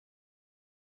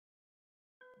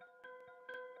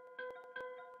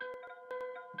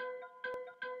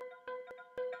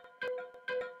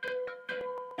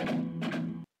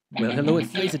Well, hello,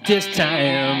 it's LaserDisc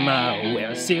time. Where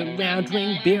I sit around,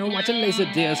 drink beer, and watch a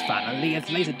LaserDisc. Finally, it's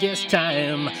LaserDisc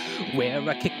time. Where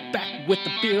I kick back with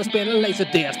the beer, spin a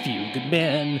LaserDisc. Few good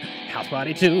men, House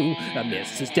Party 2,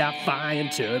 Mrs. Doubtfire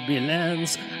and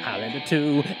Turbulence, Highlander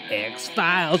 2,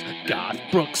 X-Files, Garth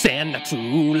Brooks, and the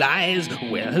True Lies.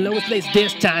 Well, hello, it's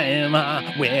LaserDisc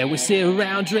time. Where we sit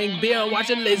around, drink beer, and watch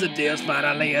a LaserDisc.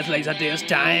 Finally, it's LaserDisc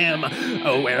time.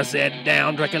 Where I sit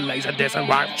down, drink a LaserDisc, and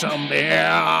watch some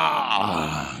beer.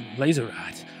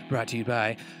 LaserRot, brought to you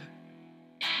by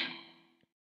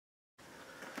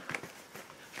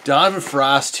Donovan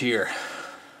Frost here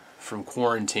from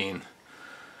quarantine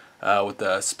with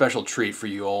a special treat for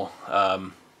you all.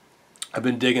 I've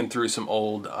been digging through some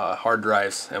old hard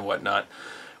drives and whatnot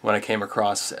when I came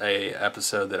across a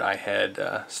episode that I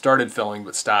had started filming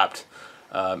but stopped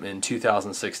in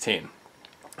 2016.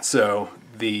 So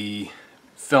the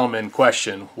film in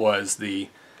question was the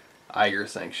Eiger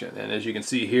Sanction, and as you can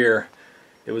see here,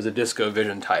 it was a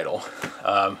DiscoVision title.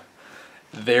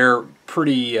 They're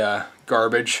pretty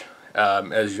garbage,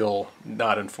 as you'll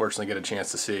not unfortunately get a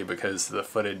chance to see because the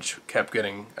footage kept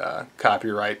getting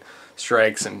copyright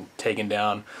strikes and taken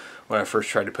down when I first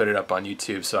tried to put it up on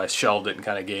YouTube, so I shelved it and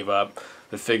kind of gave up.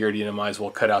 But figured, might as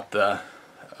well cut out the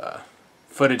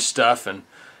footage stuff and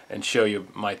show you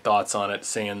my thoughts on it,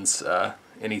 sans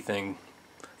anything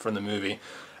from the movie.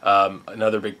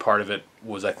 Another big part of it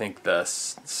was, I think, the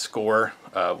score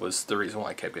was the reason why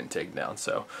I kept getting taken down.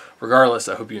 So regardless,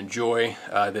 I hope you enjoy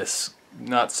this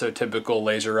not so typical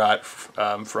LaserRot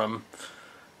from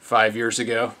 5 years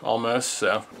ago almost.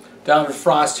 So Donovan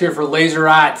Frost here for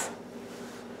LaserRot,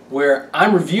 where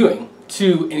I'm reviewing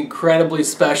two incredibly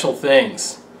special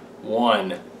things.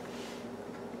 One,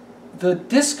 the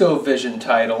DiscoVision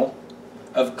title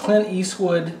of Clint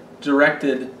Eastwood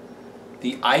directed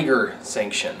The Eiger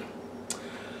Sanction.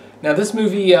 Now this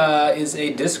movie is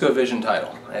a DiscoVision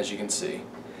title, as you can see,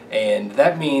 and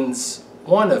that means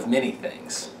one of many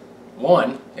things.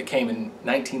 One, it came in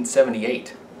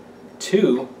 1978.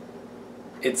 Two,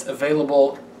 it's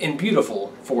available in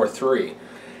beautiful 4:3.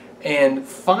 And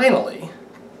finally,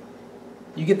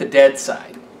 you get the dead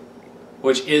side,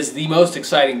 which is the most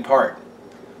exciting part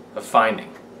of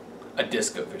finding a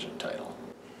DiscoVision title.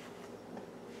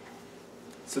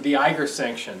 So the Eiger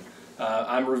Sanction,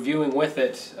 I'm reviewing with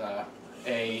it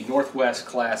a Northwest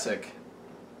Classic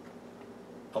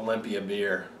Olympia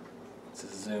beer. Let's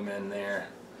just zoom in there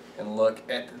and look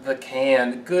at the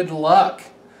can. Good luck!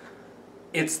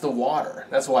 It's the water.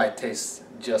 That's why it tastes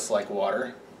just like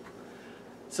water.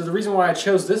 So the reason why I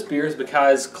chose this beer is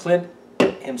because Clint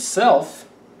himself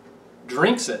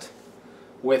drinks it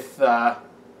with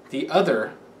the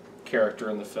other character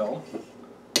in the film.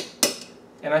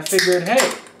 And I figured,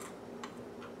 hey,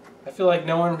 I feel like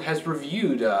no one has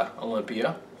reviewed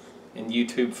Olympia in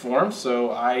YouTube form,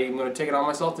 so I'm going to take it on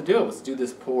myself to do it. Let's do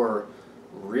this pour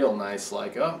real nice,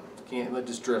 like, oh, it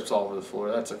just drips all over the floor.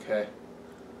 That's okay.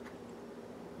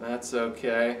 That's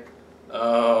okay.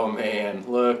 Oh, man,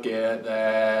 look at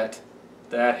that.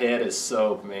 That head is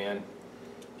soap, man.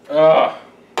 Oh,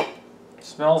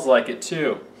 smells like it,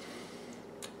 too.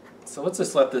 So let's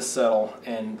just let this settle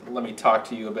and let me talk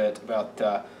to you a bit about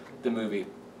the movie.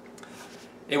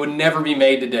 It would never be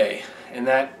made today, and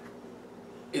that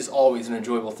is always an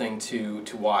enjoyable thing to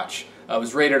watch. It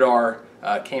was rated R,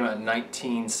 came out in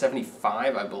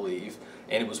 1975, I believe,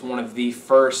 and it was one of the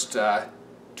first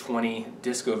 20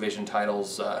 DiscoVision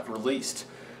titles released.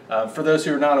 For those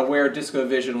who are not aware,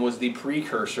 DiscoVision was the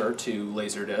precursor to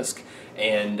LaserDisc,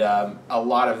 and a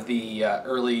lot of the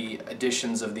early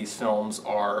editions of these films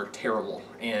are terrible,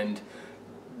 and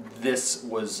this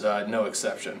was no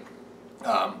exception.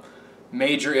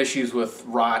 Major issues with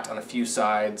rot on a few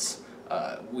sides.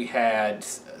 We had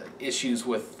issues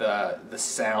with the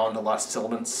sound, a lot of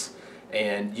sibilance,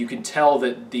 and you can tell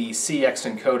that the CX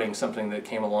encoding, something that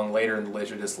came along later in the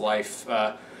LaserDisc life,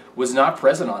 was not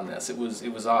present on this. It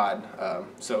was odd.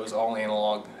 So it was all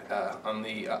analog on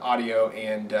the audio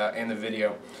and the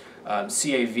video.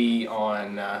 CAV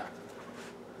on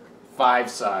 5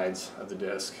 sides of the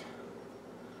disc.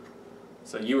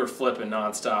 So you were flipping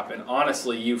nonstop, and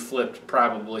honestly, you flipped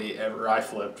probably I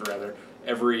flipped rather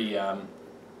every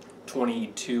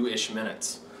 22-ish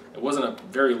minutes. It wasn't a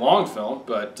very long film,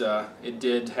 but it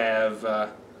did have.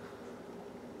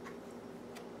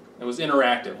 It was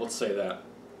interactive. Let's say that.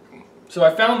 So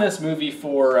I found this movie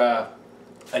for a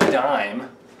dime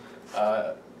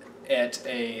at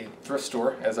a thrift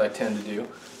store, as I tend to do,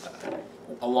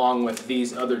 along with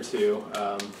these other two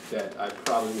that I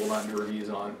probably will not do reviews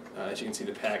on. As you can see,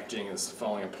 the packaging is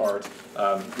falling apart.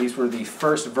 These were the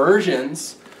first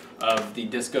versions of the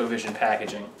DiscoVision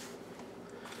packaging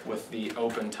with the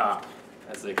open top,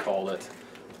 as they called it.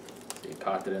 They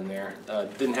popped it in there.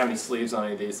 Didn't have any sleeves on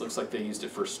any of these. Looks like they used it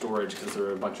for storage because there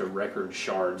were a bunch of record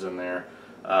shards in there.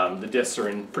 The discs are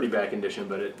in pretty bad condition,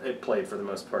 but it played for the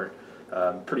most part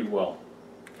pretty well.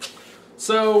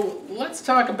 So let's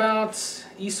talk about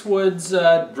Eastwood's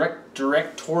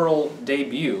directorial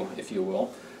debut, if you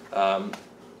will.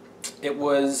 It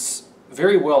was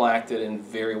very well acted and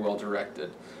very well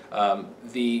directed.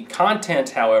 The content,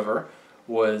 however,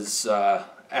 was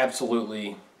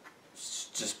absolutely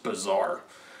just bizarre.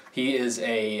 He is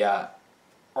a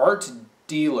art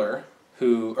dealer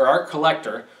or art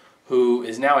collector who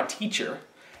is now a teacher,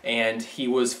 and he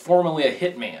was formerly a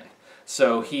hitman.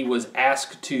 So he was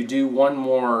asked to do one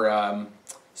more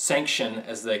sanction,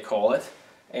 as they call it,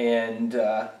 and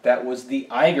that was the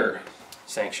Eiger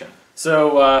sanction.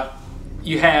 So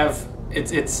you have,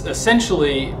 it's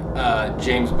essentially a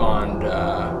James Bond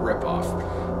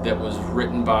ripoff that was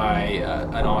written by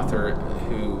an author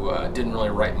who didn't really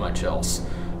write much else.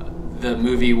 The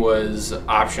movie was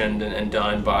optioned and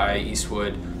done by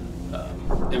Eastwood.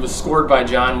 It was scored by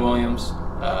John Williams,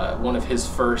 one of his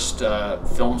first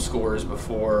film scores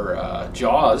before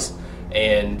Jaws,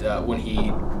 and after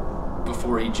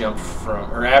he jumped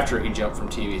from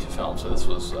TV to film. So this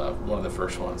was one of the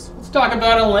first ones. Let's talk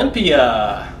about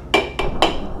Olympia.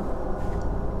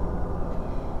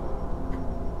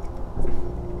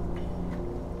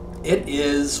 It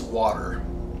is water.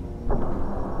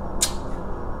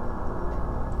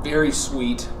 Very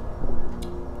sweet.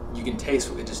 You can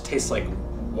taste it. Just tastes like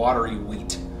watery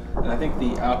wheat. And I think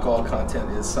the alcohol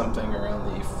content is something around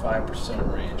the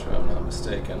 5% range, if I'm not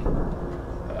mistaken.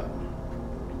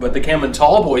 But they came in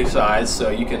tall boy size, so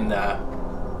you can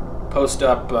post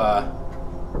up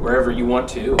wherever you want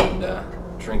to and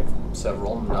drink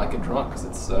several and not get drunk because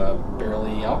it's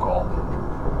barely alcohol.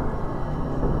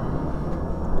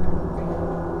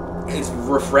 It's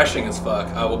refreshing as fuck.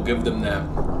 I will give them that.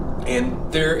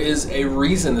 And there is a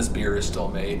reason this beer is still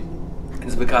made.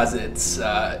 It's because it's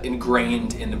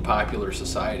ingrained in popular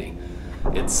society.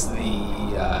 It's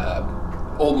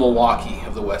the Old Milwaukee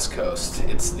of the West Coast.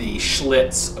 It's the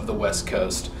Schlitz of the West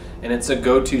Coast. And it's a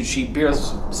go-to cheap beer.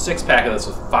 There's a 6-pack of this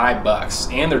was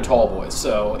 $5, and they're tall boys.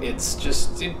 So it's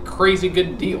just a crazy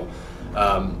good deal.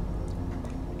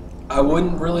 I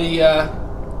wouldn't really...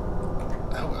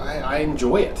 I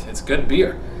enjoy it. It's good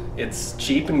beer. It's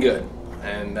cheap and good.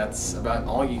 And that's about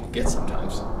all you can get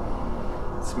sometimes.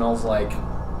 It smells like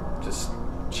just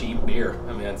cheap beer.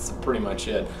 I mean, that's pretty much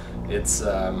it. It's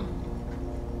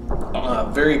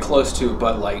very close to a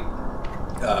Bud Light,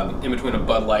 in between a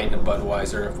Bud Light and a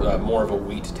Budweiser, more of a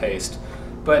wheat taste.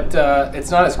 But it's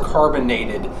not as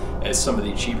carbonated as some of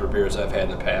the cheaper beers I've had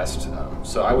in the past.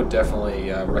 So I would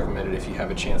definitely recommend it if you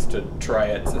have a chance to try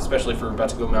it, especially if you're about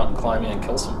to go mountain climbing and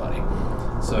kill somebody.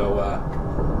 So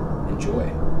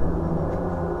enjoy.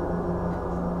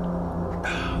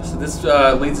 So this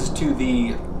leads us to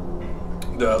the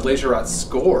LaserRot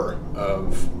score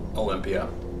of Olympia.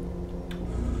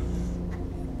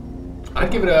 I'd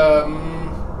give it a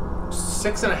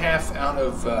 6.5 out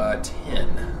of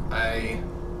 10. I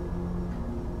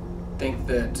think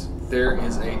that there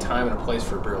is a time and a place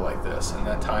for a beer like this, and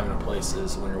that time and a place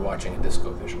is when you're watching a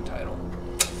DiscoVision title.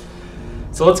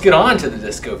 So let's get on to the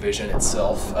DiscoVision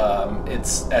itself.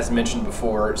 It's, as mentioned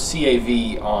before,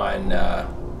 CAV on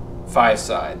 5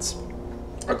 sides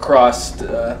across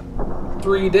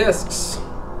 3 discs.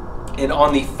 And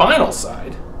on the final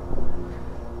side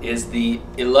is the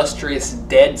illustrious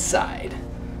dead side,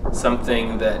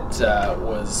 something that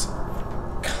was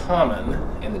common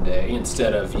in the day.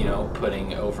 Instead of, you know,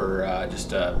 putting over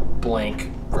just a blank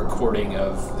recording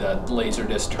of the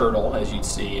Laserdisc Turtle, as you'd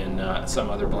see in some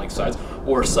other blank sides,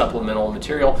 or supplemental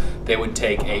material, they would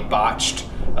take a botched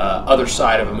other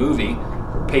side of a movie,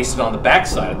 paste it on the back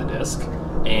side of the disc,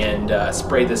 and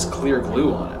spray this clear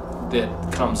glue on it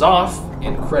that comes off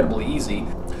incredibly easy.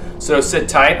 So sit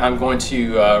tight. I'm going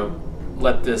to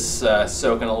let this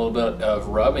soak in a little bit of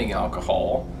rubbing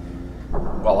alcohol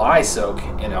while I soak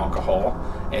in alcohol,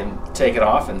 and take it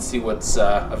off and see what's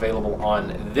available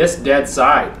on this dead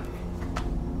side.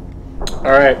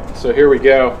 All right, so here we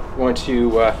go. I'm going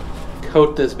to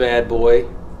coat this bad boy,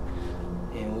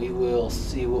 and we will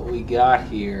see what we got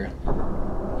here.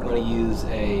 I'm going to use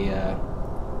a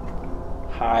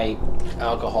high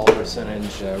alcohol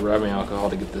percentage rubbing alcohol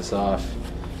to get this off.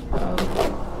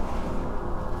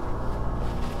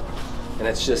 And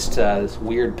it's just this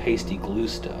weird pasty glue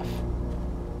stuff.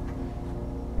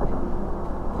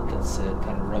 That's it,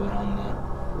 kind of rub it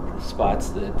on the spots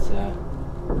that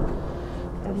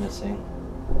are missing.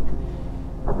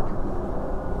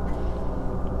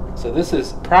 So this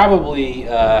is probably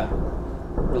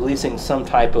releasing some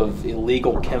type of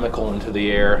illegal chemical into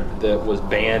the air that was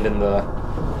banned in the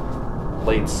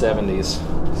late 70s.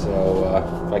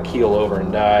 So if I keel over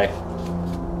and die,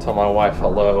 tell my wife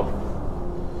hello.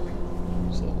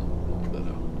 So a little bit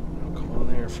of alcohol in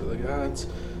there for the gods.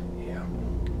 Yeah.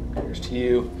 Here's to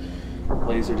you,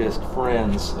 LaserDisc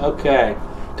friends. Okay,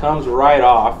 comes right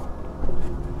off.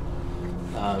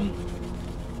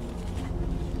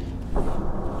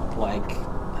 Like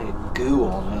a goo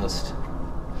almost.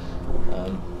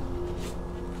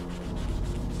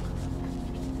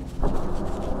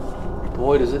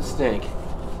 Boy, does it stink.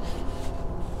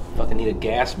 Fucking need a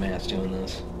gas mask doing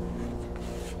this.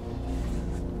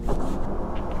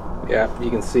 Yeah, you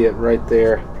can see it right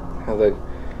there. How the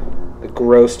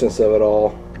grossness of it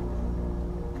all.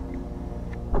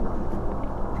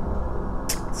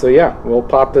 So yeah, we'll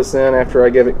pop this in after I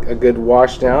give it a good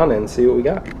wash down and see what we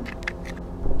got.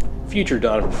 Future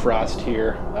Donovan Frost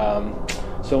here.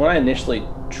 So when I initially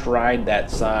tried that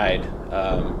side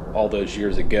all those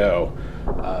years ago,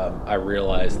 I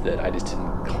realized that I just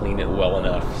didn't clean it well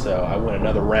enough. So I went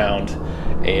another round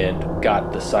and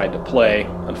got the side to play.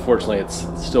 Unfortunately, it's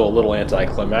still a little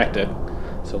anticlimactic.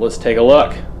 So let's take a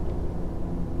look.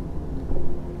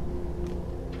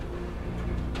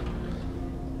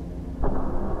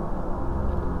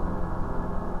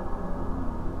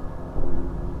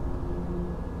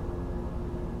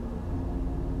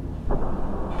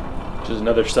 Which is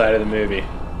another side of the movie.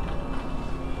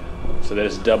 So they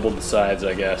just doubled the sides,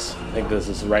 I guess. I think this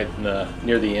is right in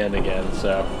near the end again.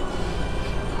 So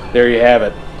there you have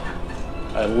it.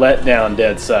 A let down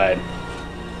dead side.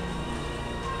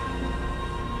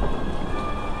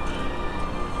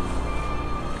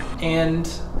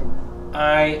 And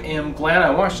I am glad I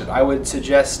watched it. I would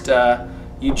suggest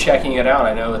you checking it out.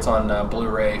 I know it's on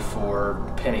Blu-ray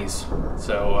for pennies,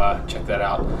 so check that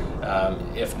out.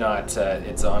 If not,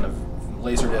 it's on a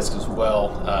LaserDisc as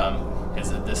well. Is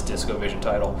this DiscoVision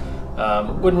title.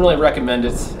 Wouldn't really recommend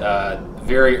it.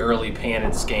 Very early pan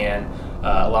and scan.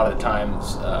 A lot of the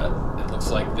times it looks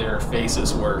like their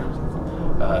faces were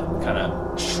kind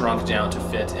of shrunk down to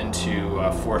fit into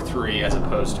 4:3 as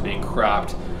opposed to being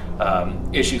cropped.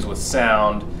 Issues with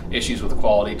sound, issues with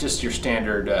quality, just your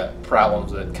standard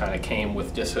problems that kind of came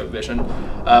with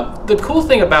DiscoVision. The cool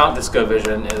thing about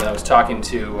DiscoVision is I was talking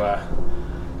to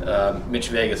Mitch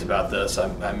Vegas about this.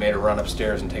 I made a run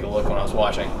upstairs and take a look when I was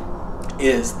watching.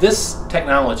 Is this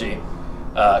technology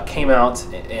came out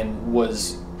and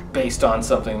was based on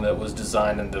something that was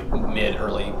designed in the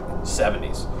mid-early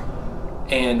 70s.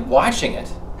 And watching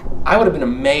it, I would have been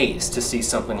amazed to see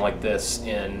something like this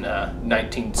in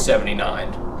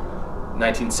 1979,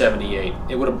 1978.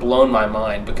 It would have blown my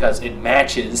mind because it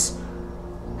matches,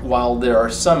 while there are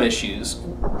some issues,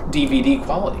 DVD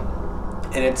quality.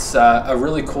 And it's a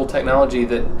really cool technology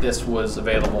that this was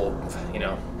available,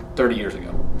 30 years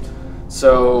ago.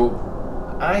 So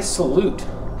I salute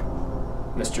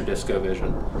Mr.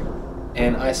 DiscoVision,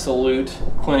 and I salute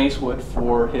Clint Eastwood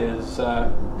for his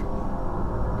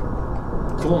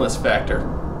coolness factor.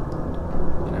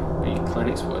 Be Clint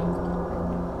Eastwood.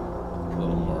 A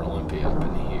little more Olympia up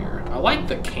in here. I like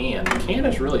the can. The can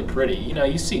is really pretty.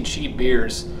 You see cheap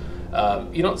beers.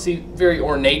 You don't see very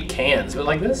ornate cans, but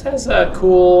like this has a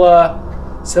cool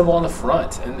symbol on the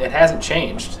front, and it hasn't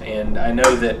changed. And I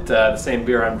know that the same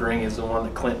beer I'm drinking is the one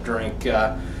that Clint drank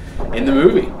in the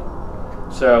movie.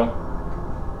 So,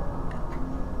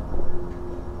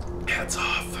 hats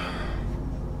off.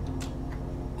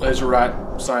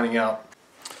 LaserRot signing out.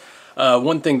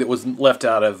 One thing that was left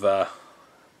out of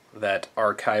that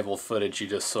archival footage you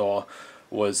just saw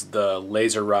was the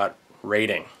LaserRot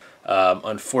rating.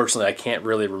 Unfortunately, I can't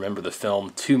really remember the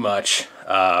film too much,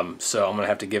 so I'm going to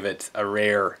have to give it a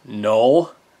rare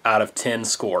null out of 10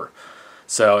 score.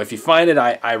 So if you find it,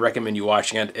 I recommend you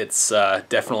watching it. It's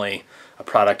definitely a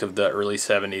product of the early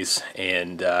 70s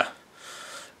and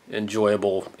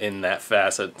enjoyable in that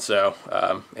facet. So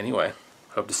anyway,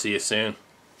 hope to see you soon.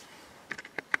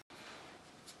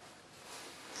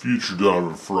 Future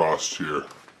Donovan Frost here.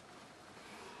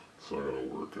 It's not going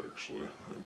to work, actually.